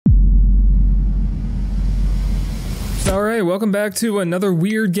Alright, welcome back to another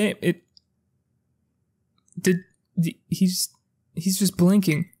weird game. He's just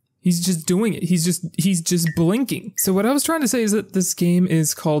blinking. He's just doing it. He's just blinking. So what I was trying to say is that this game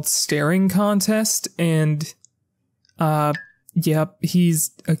is called Staring Contest, and, yep,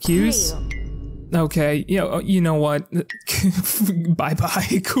 he's accused. Okay, yeah, you know what?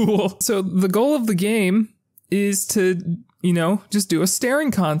 Bye-bye, cool. So the goal of the game is to, you know, just do a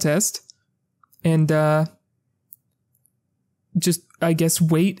staring contest, and, just, I guess,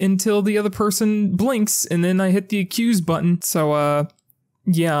 wait until the other person blinks, and then I hit the accuse button. So,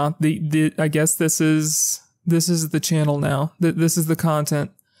 yeah, I guess this is the channel now. This is the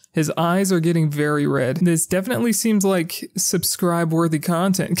content. His eyes are getting very red. This definitely seems like subscribe-worthy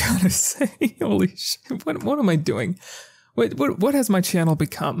content, gotta say. Holy shit, what am I doing? What has my channel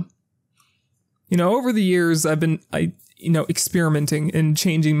become? You know, over the years, I've been, you know, experimenting and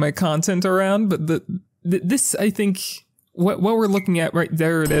changing my content around, but this, I think, what we're looking at right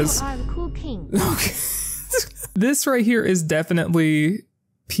there, it is. I'm cool king. Okay. This right here is definitely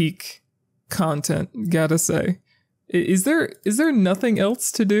peak content, gotta say. Is there nothing else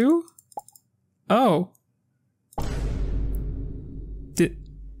to do? Oh. Okay.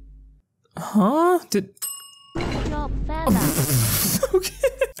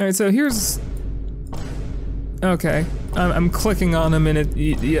 Alright, so here's... Okay. I'm clicking on him and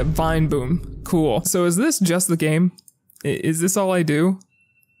yeah, Vine Boom. Cool. So is this just the game? Is this all I do?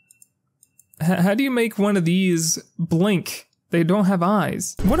 How do you make one of these blink? They don't have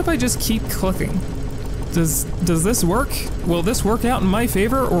eyes. What if I just keep clicking? Does this work? Will this work out in my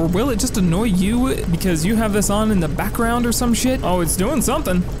favor, or will it just annoy you because you have this on in the background or some shit? Oh, it's doing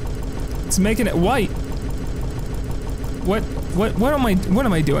something. It's making it white. What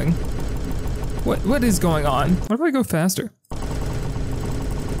am I doing? What is going on? What if I go faster?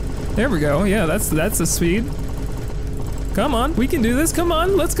 There we go. Yeah, that's the speed. Come on, we can do this. Come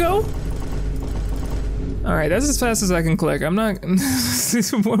on, let's go. All right, that's as fast as I can click. I'm not.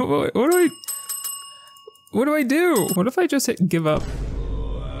 What do I do? What if I just hit give up?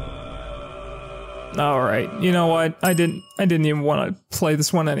 All right, you know what? I didn't even want to play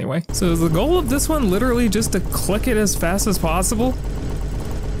this one anyway. So is the goal of this one literally just to click it as fast as possible?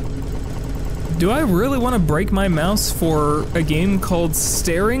 Do I really want to break my mouse for a game called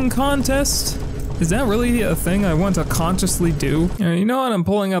Staring Contest? Is that really a thing I want to consciously do? You know what? I'm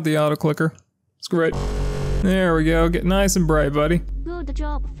pulling out the auto clicker. Screw it. There we go. Get nice and bright, buddy. Good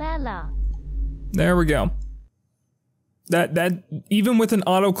job, fella. There we go. That even with an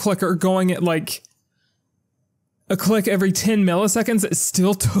auto clicker going at like a click every 10 milliseconds, it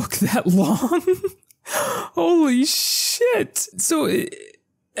still took that long. Holy shit. So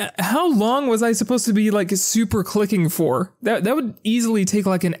how long was I supposed to be like super clicking for? That would easily take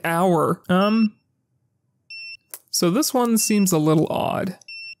like an hour. So this one seems a little odd.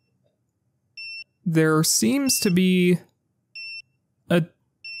 There seems to be like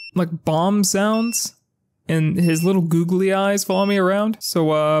bomb sounds, and his little googly eyes follow me around.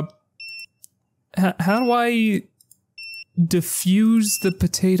 So, how do I diffuse the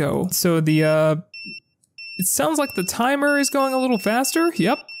potato? So it sounds like the timer is going a little faster.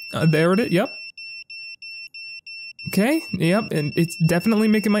 Yep, there it is, yep. Okay, yep, and it's definitely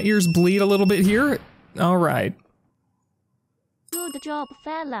making my ears bleed a little bit here. All right. Good job,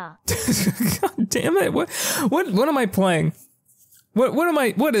 fella. God damn it, what am I playing?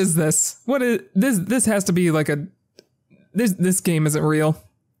 What is this? This has to be like this game isn't real.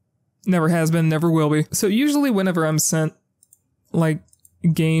 Never has been, never will be. So usually whenever I'm sent, like,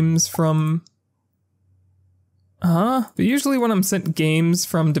 games from... But usually when I'm sent games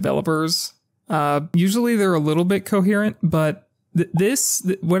from developers, usually they're a little bit coherent, but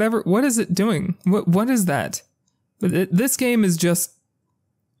what is it doing? What is that? This game is just...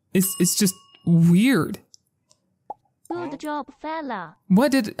 It's just weird. Good job, fella.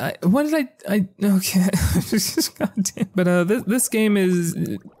 What did I okay. God damn. But this game is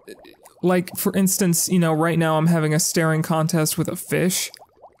like, for instance, you know, right now I'm having a staring contest with a fish.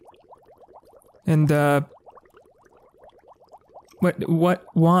 And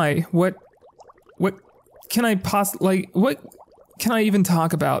why? What can I what can I even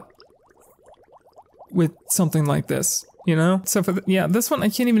talk about with something like this, you know? So for yeah, this one I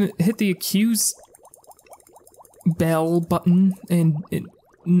can't even hit the accuse bell button, and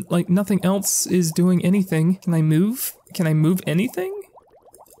like nothing else is doing anything. Can I move? Can I move anything?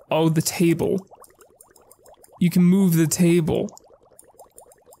 Oh, the table. You can move the table.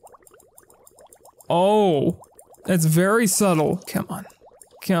 Oh, that's very subtle. Come on.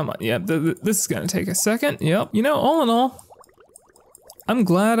 Come on. Yeah, this is gonna take a second. Yep. You know, all in all, I'm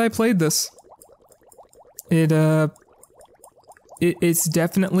glad I played this. It it's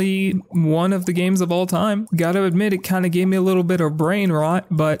definitely one of the games of all time. Gotta admit, it kind of gave me a little bit of brain rot,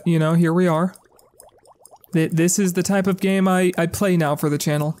 but, you know, here we are. This is the type of game I play now for the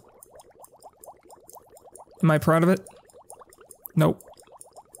channel. Am I proud of it? Nope.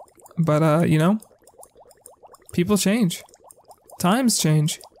 But, you know, people change. Times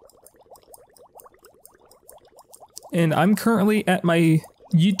change. And I'm currently at my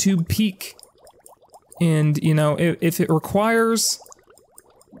YouTube peak. And, you know, if it requires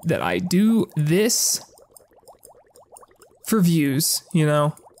that I do this for views, you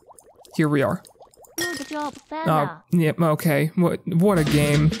know, here we are. Do the job, fella. Yep, okay. What a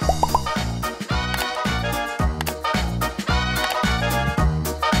game.